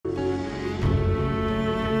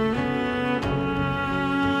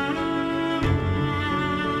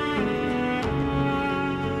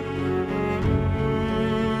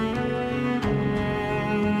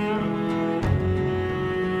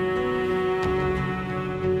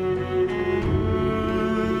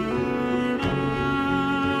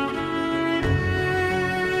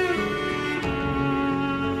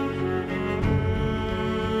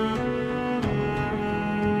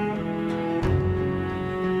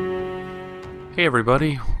Hey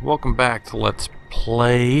everybody, welcome back to Let's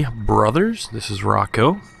Play Brothers. This is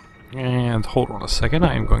Rocco. And hold on a second,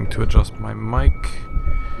 I am going to adjust my mic,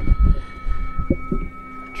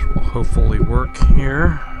 which will hopefully work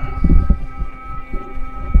here.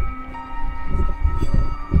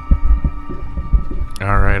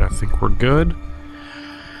 Alright, I think we're good.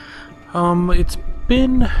 It's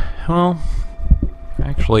been,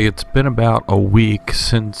 actually, it's been about a week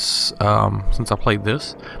since I played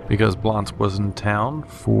this, because Blance was in town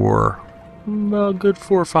for a good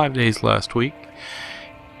 4 or 5 days last week.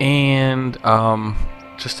 And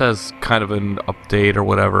just as kind of an update or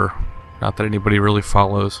whatever, not that anybody really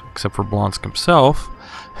follows except for Blance himself,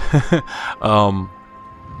 I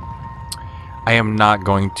am not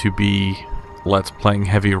going to be Let's Playing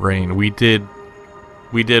Heavy Rain. We did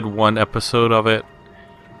one episode of it.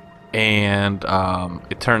 And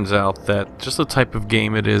it turns out that just the type of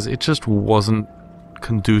game it is, it just wasn't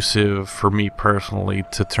conducive for me personally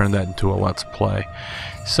to turn that into a Let's Play.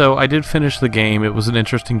 So I did finish the game. It was an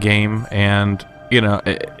interesting game, and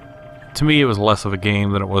to me it was less of a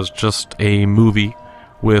game than it was just a movie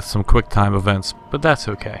with some quick time events, but that's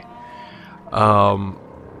okay. I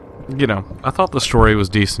thought the story was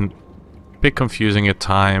decent, bit confusing at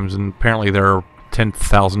times, and apparently there are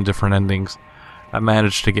 10,000 different endings. I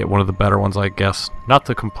managed to get one of the better ones, I guess. Not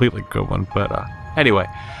the completely good one, but anyway.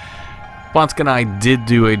 Blonsky and I did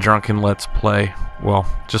do a drunken Let's Play. Well,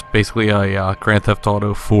 just basically a Grand Theft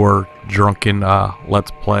Auto 4 drunken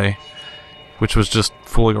Let's Play, which was just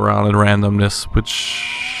fooling around in randomness,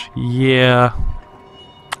 which, yeah,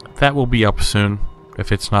 that will be up soon,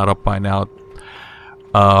 if it's not up by now.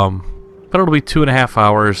 But it'll be 2.5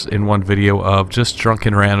 hours in one video of just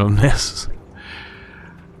drunken randomness.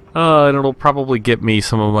 And it'll probably get me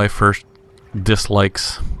some of my first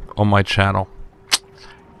dislikes on my channel.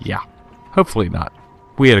 Yeah, hopefully not.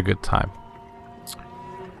 We had a good time.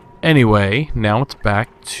 Anyway, now it's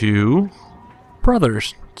back to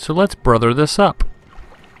Brothers. So let's brother this up.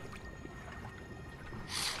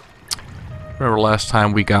 Remember last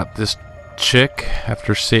time we got this chick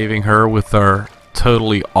after saving her with our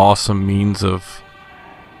totally awesome means of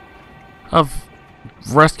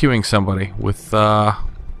rescuing somebody with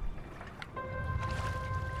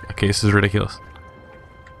okay, this is ridiculous.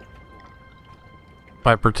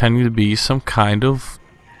 By pretending to be some kind of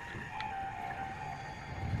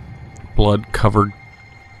blood-covered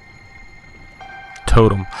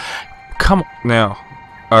totem. Come on now.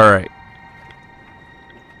 Alright.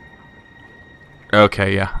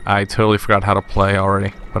 Okay, yeah. I totally forgot how to play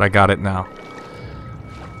already, but I got it now.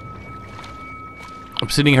 I'm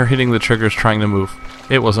sitting here hitting the triggers trying to move.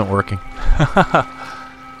 It wasn't working.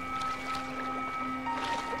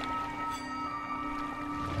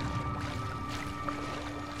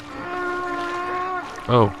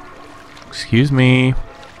 Oh, excuse me.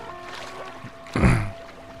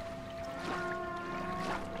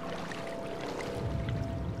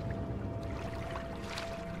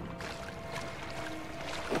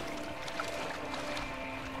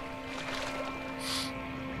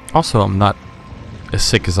 Also, I'm not as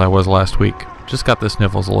sick as I was last week. Just got the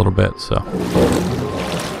sniffles a little bit, so.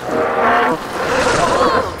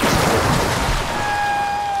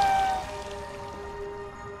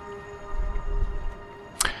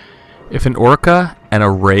 If an orca and a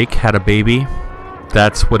rake had a baby,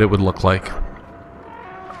 that's what it would look like.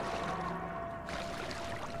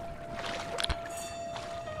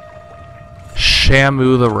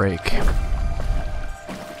 Shamu the rake.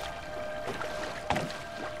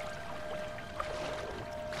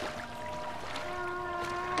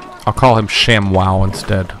 I'll call him ShamWow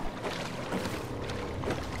instead.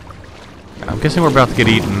 I'm guessing we're about to get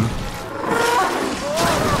eaten.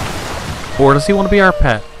 Or does he want to be our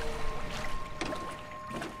pet?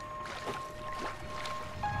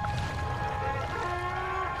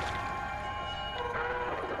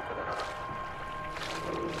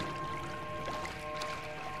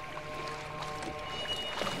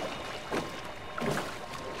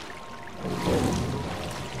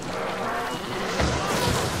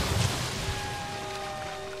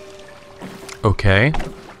 Okay.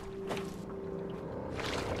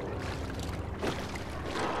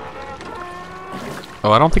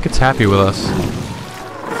 Oh, I don't think it's happy with us.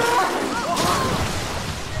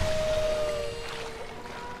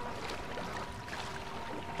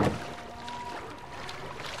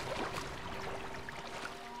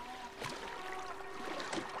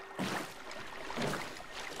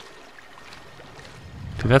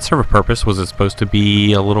 Did that serve a purpose? Was it supposed to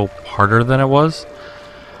be a little harder than it was?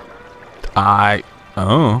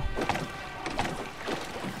 Oh.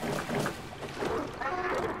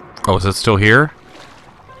 Oh, is it still here?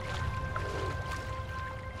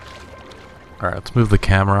 Alright, let's move the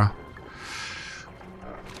camera.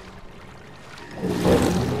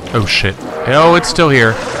 Oh shit. Oh, it's still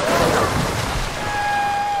here.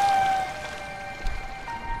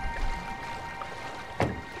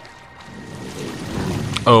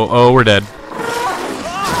 Oh, we're dead.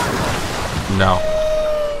 No.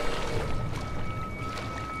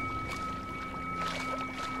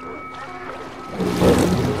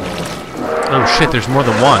 Oh shit, there's more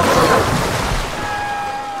than one.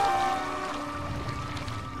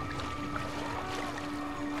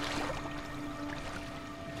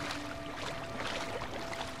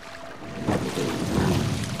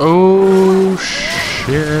 Oh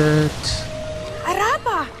shit.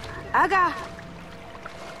 Arapa! Aga!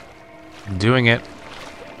 Doing it.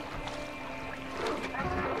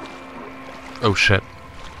 Oh shit.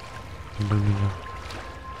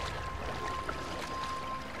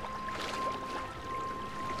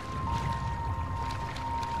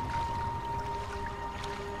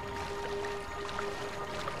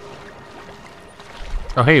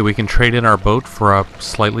 Oh hey, we can trade in our boat for a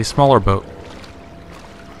slightly smaller boat.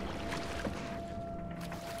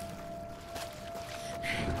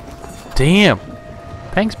 Damn!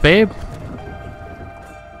 Thanks, babe.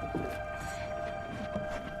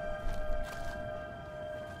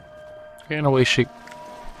 And away she...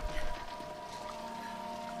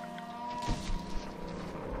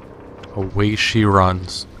 Away she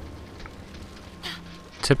runs.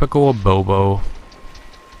 Typical Bobo.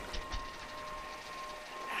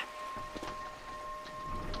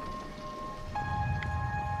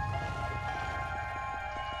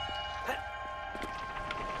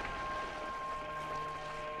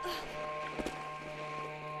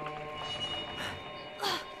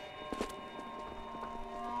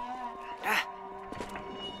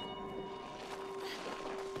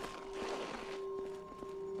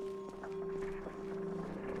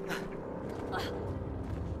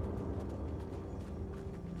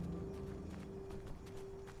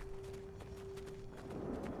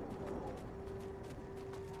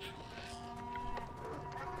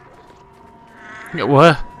 Yeah,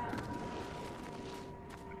 what?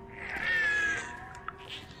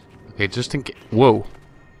 Okay, just in case... Whoa.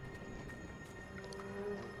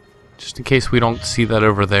 Just in case we don't see that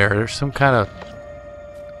over there. There's some kind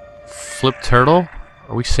of... flip turtle?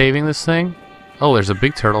 Are we saving this thing? Oh, there's a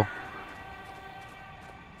big turtle.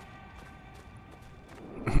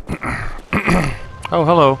 Oh,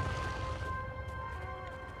 hello.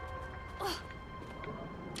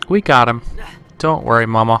 We got him. Don't worry,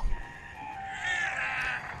 Mama.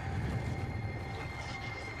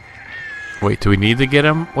 Wait, do we need to get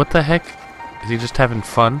him? What the heck? Is he just having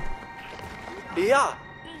fun? Yeah.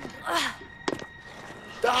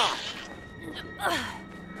 Da.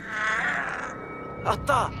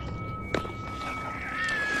 Atta.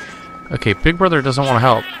 Okay, Big Brother doesn't want to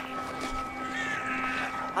help.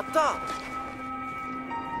 Atta.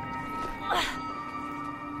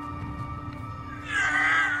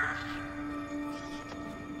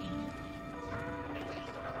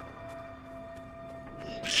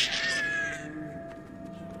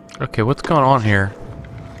 Okay, what's going on here?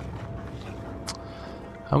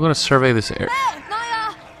 I'm gonna survey this area.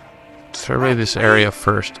 Survey this area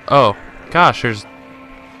first. Oh, gosh, there's...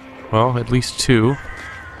 well, at least two.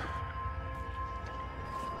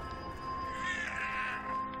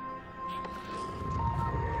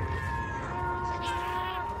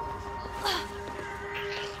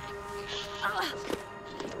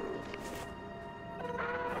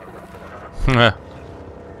 Heh.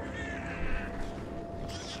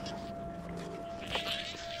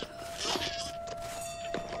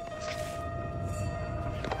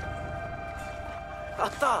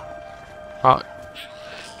 Atta.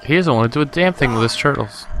 He doesn't want to do a damn thing with his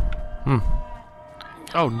turtles.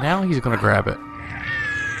 Oh, now he's gonna grab it.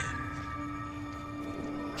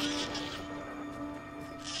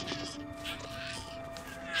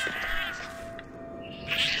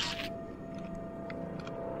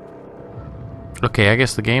 Okay, I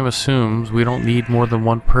guess the game assumes we don't need more than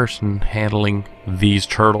one person handling these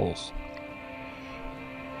turtles.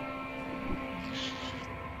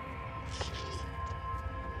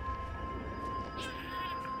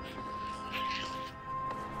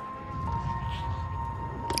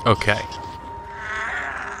 Okay.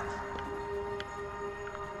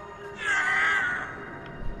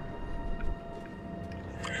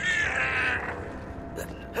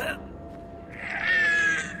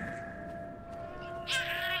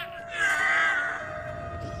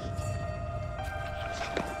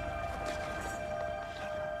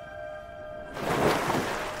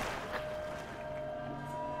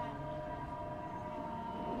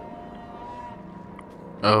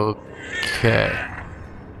 Okay.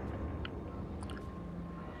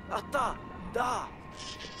 Atta. Da.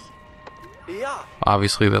 Yeah.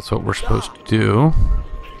 Obviously, that's what we're supposed to do.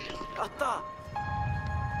 Atta.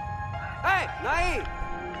 Hey, Nai.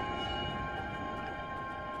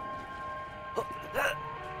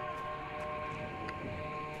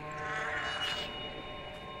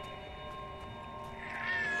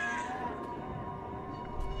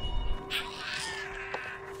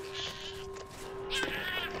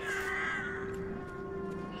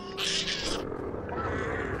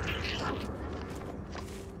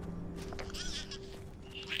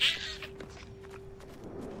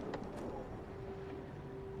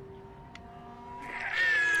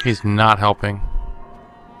 He's not helping.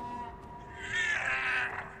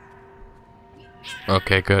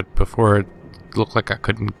 Okay, good. Before it looked like I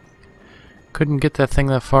couldn't get that thing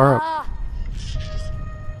that far up.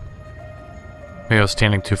 Maybe I was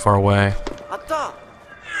standing too far away. Atta.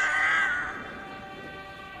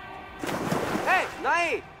 Hey,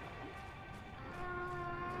 Nai.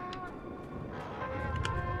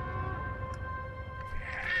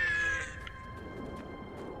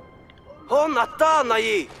 Hon atta,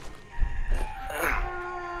 Nai.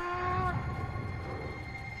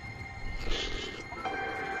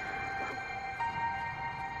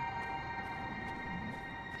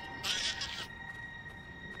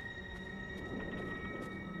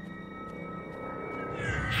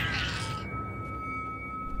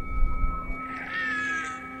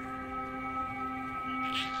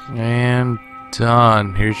 And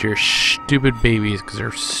done. Here's your stupid babies, because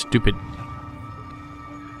they're stupid.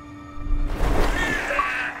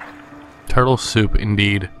 Turtle soup,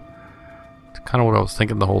 indeed. It's kind of what I was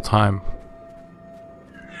thinking the whole time.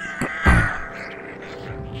 That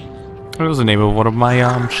was the name of one of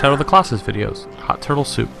my Shadow of the Colossus videos. Hot turtle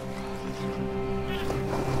soup.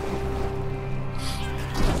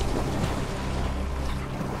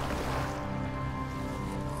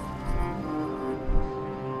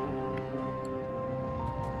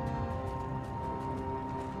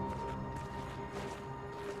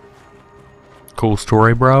 Cool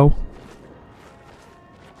story, bro.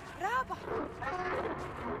 Raba.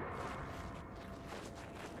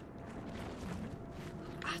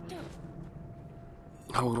 Atu.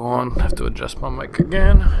 Hold on, I have to adjust my mic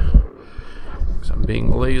again. Because I'm being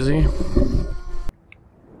lazy.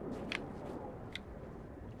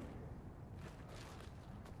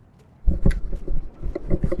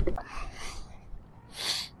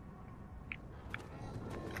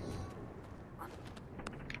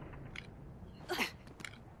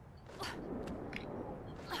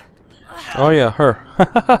 Oh yeah, her.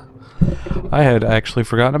 I had actually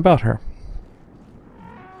forgotten about her.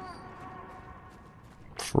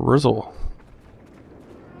 Frizzle.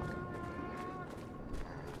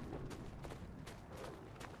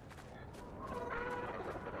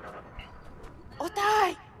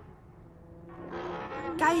 Otai.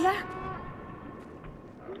 Kaya.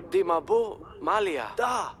 Di mabu, Malia.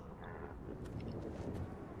 Da.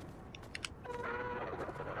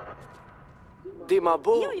 Di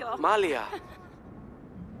mabu, Yo-yo. Malia.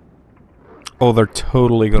 Oh, they're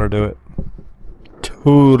totally gonna do it.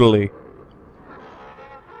 Totally.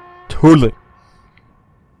 Totally.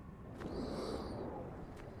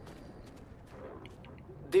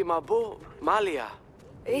 Di mabu, Malia.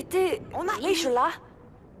 Iti, Lishula,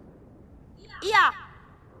 Iya.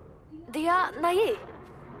 dia Nai.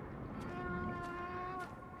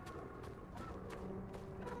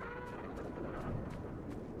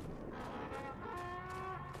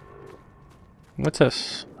 What's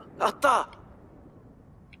this? Atta.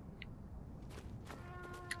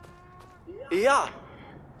 Yeah.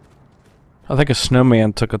 I think a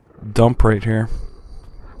snowman took a dump right here.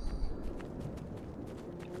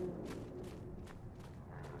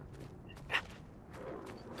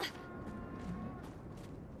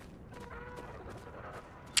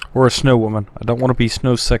 Or a snow woman. I don't want to be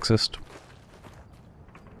snow sexist.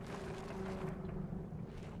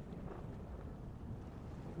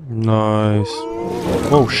 Nice.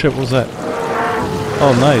 Oh shit, what was that?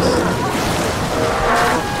 Oh, nice.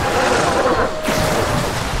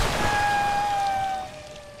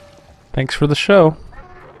 Thanks for the show.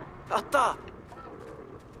 Atta.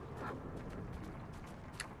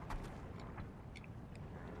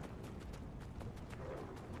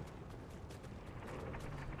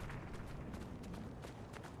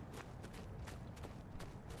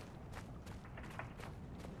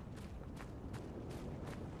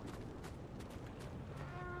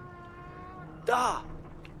 Da.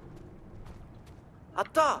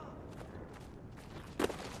 Atta.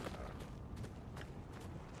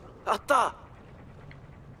 Atta.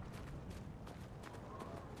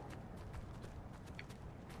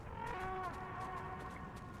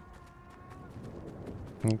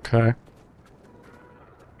 Okay.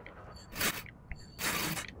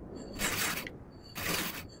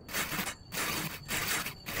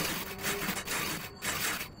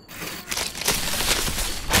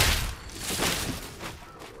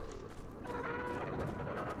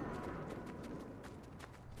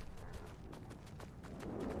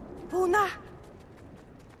 Puna.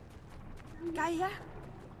 Kaya.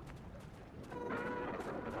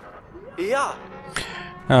 Yeah.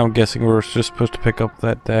 I'm guessing we're just supposed to pick up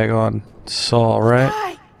that daggone saw, right?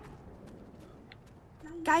 Otai.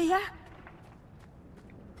 Kaya.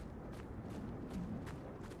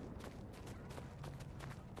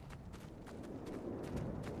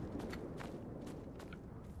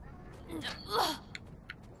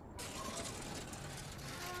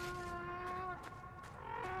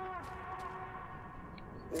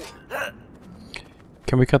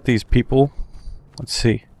 Can we cut these people? Let's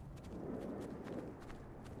see.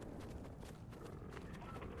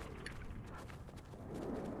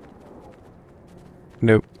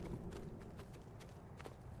 Nope.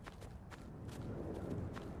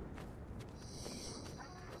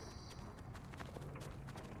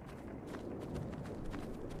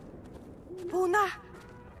 Puna.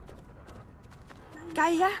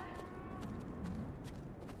 Kaya.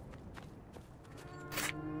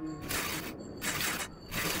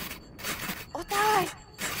 Otai.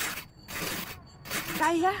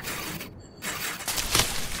 Kaya.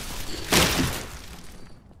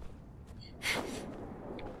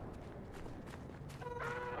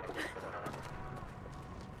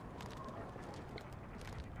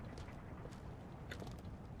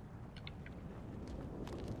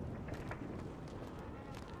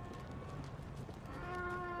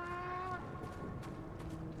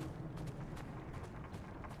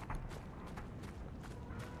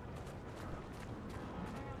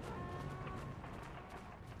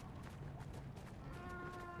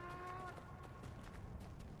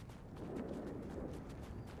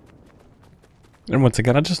 And once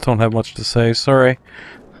again, I just don't have much to say. Sorry.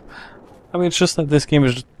 I mean, it's just that this game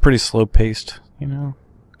is just pretty slow paced, you know?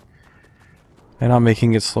 And I'm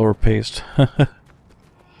making it slower paced.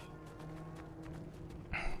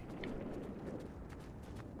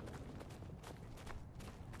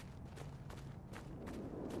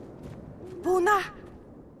 Puna.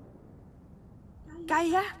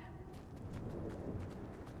 Kaya.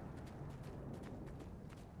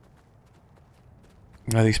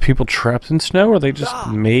 Are these people trapped in snow, or are they just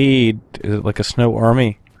made like a snow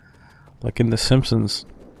army? Like in The Simpsons?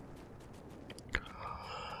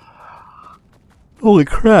 Holy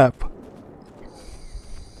crap!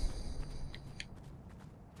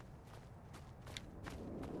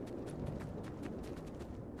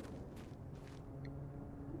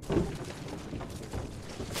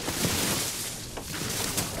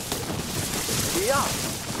 Yeah.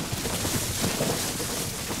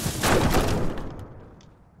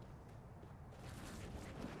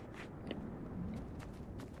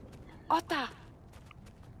 Ota.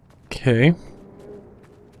 Okay.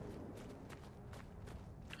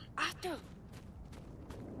 Atu.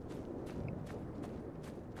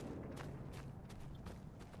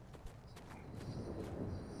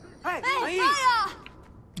 Hey,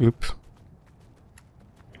 Oops.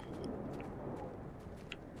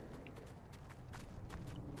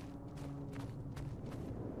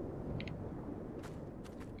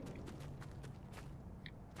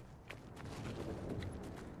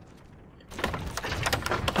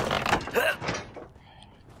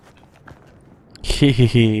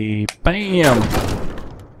 Hehehe. Bam!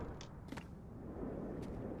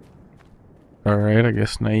 Alright, I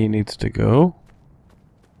guess Nai needs to go.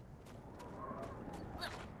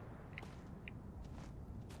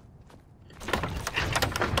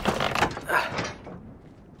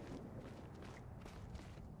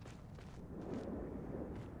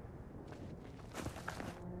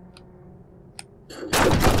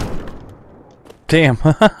 Damn.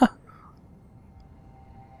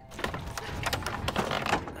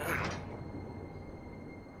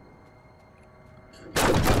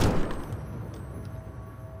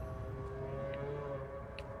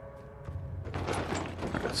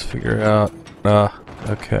 Let's figure out.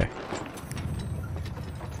 Okay.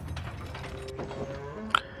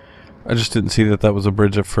 I just didn't see that that was a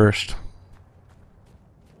bridge at first.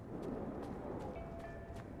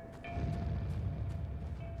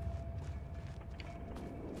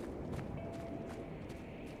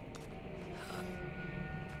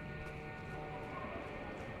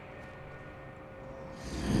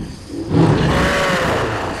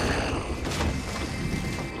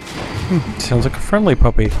 Sounds like a friendly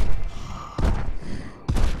puppy.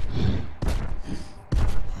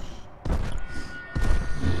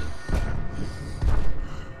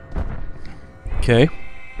 Okay.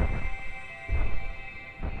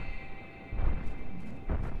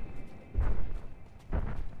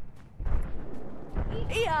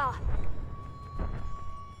 Yeah.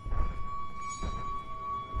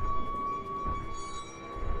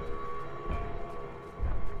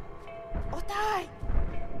 Otai.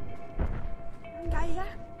 Kaya.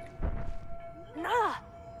 Nada.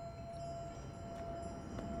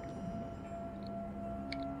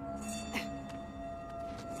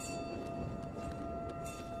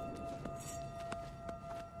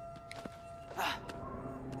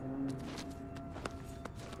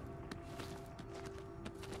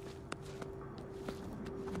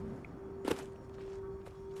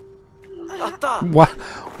 Atta!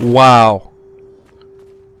 Wow.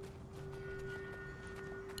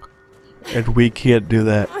 And we can't do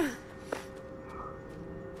that.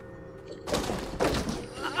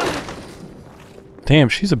 Damn,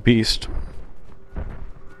 she's a beast.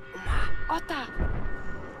 Ota.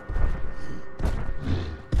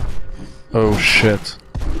 Oh shit.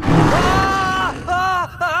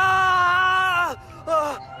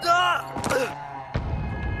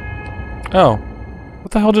 Oh.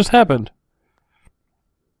 What the hell just happened?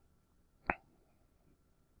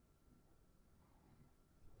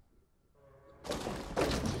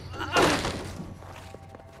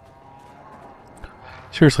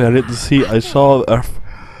 Seriously, I didn't see. I saw,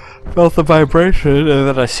 felt the vibration, and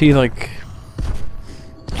then I see like.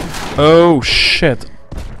 Oh shit!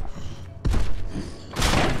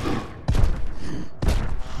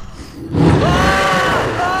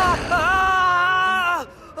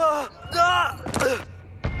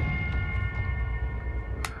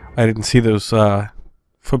 I didn't see those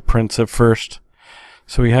footprints at first.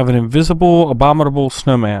 So we have an invisible, abominable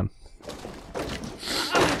snowman.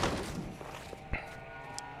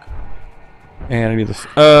 And I need this.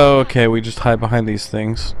 Oh, okay. We just hide behind these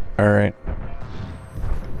things. All right.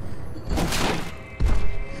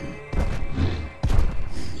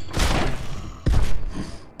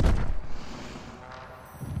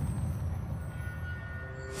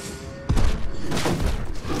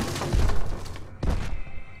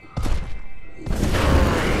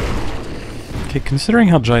 Okay, considering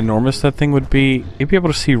how ginormous that thing would be, you'd be able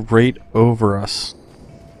to see right over us.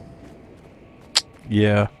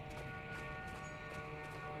 Yeah.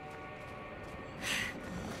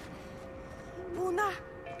 Puna.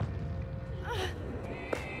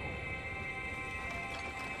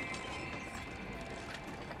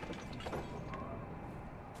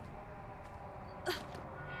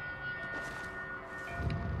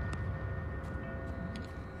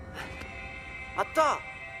 Atta!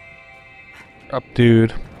 Up,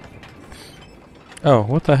 dude. Oh,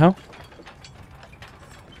 what the hell?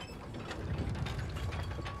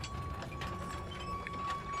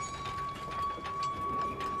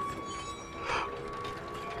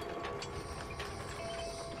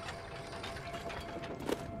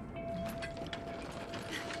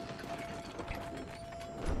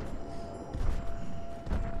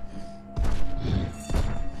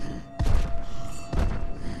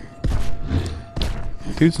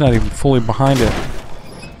 Dude's not even fully behind it.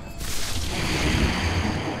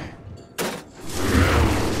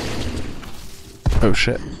 Oh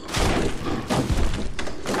shit.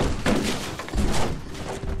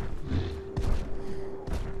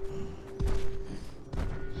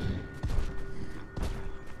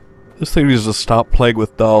 This thing needs to stop playing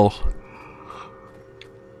with dolls.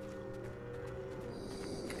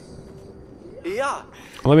 Yeah!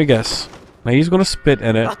 Let me guess. Now he's gonna spit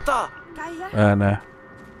in it. Atta! Kaya. Nah.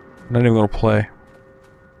 I'm not even gonna play.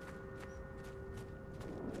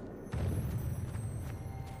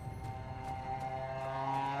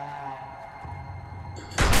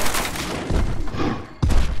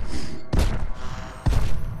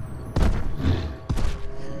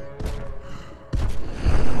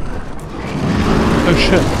 Oh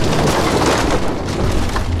shit.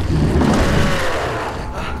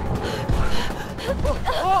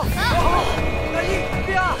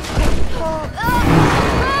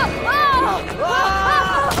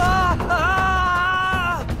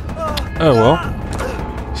 Oh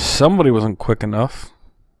well. Somebody wasn't quick enough.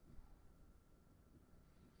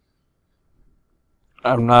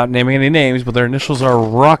 I'm not naming any names, but their initials are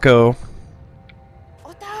Rocco.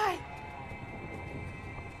 Otai.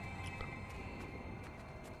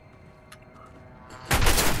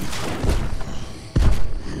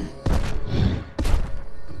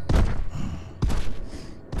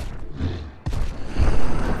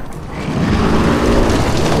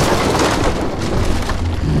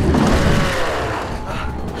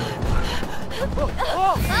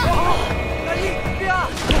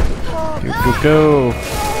 Go, go, go.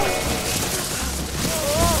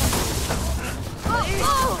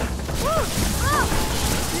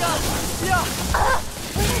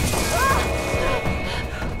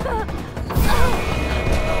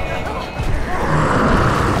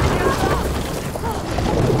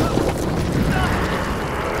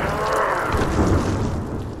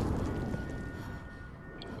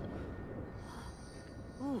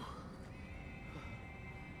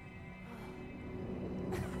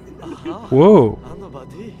 Whoa.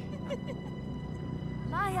 Anobody.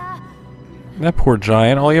 Naya, That poor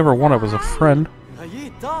giant. All he ever wanted was a friend.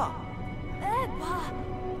 Nayita.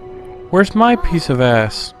 Eba. Where's my piece of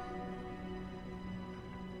ass?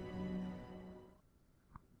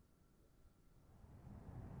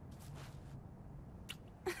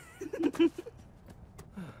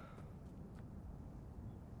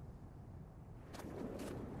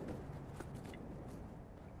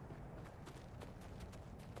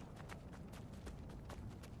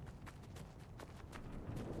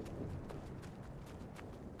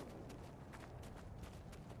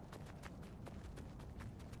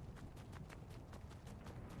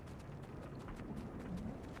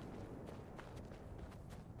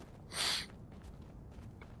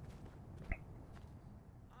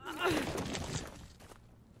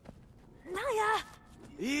 Naya,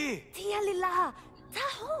 I. tia lilla,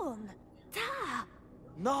 tahon, ta.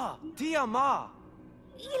 Na. Tia ma.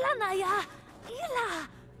 Ila Naya, ila.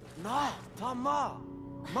 Na. Tama.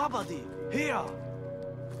 Mabadi. Here.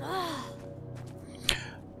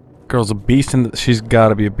 Girl's a beast in the... She's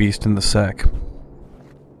gotta be a beast in the sack.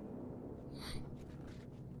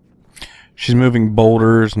 She's moving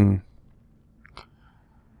boulders and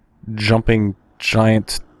jumping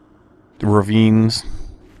giant ravines.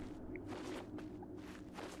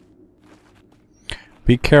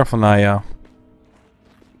 Be careful, Naya.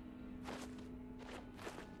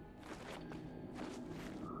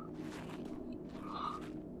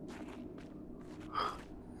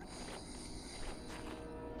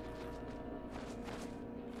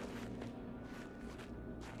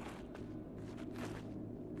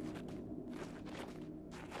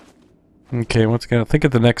 Okay, once again, I think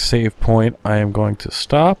at the next save point, I am going to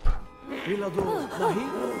stop. Milado. Nahi.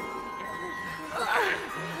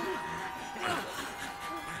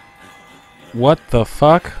 What the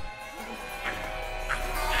fuck?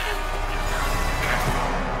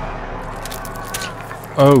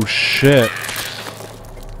 Oh shit.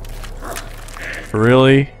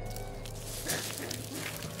 Really?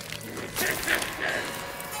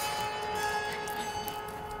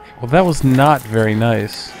 Well, that was not very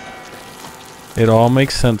nice. It all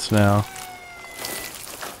makes sense now.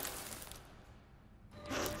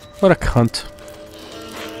 What a cunt.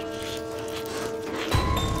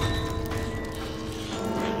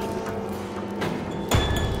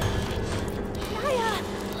 Naya,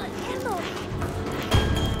 Eno.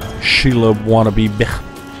 Sheila wannabe bitch.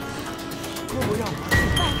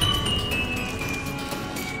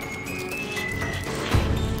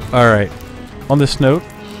 Alright. On this note,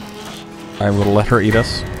 I'm going to let her eat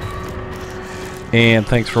us. And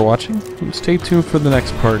thanks for watching. And stay tuned for the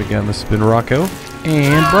next part again. This has been Rocco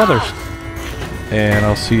and Brothers. And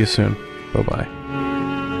I'll see you soon. Bye-bye.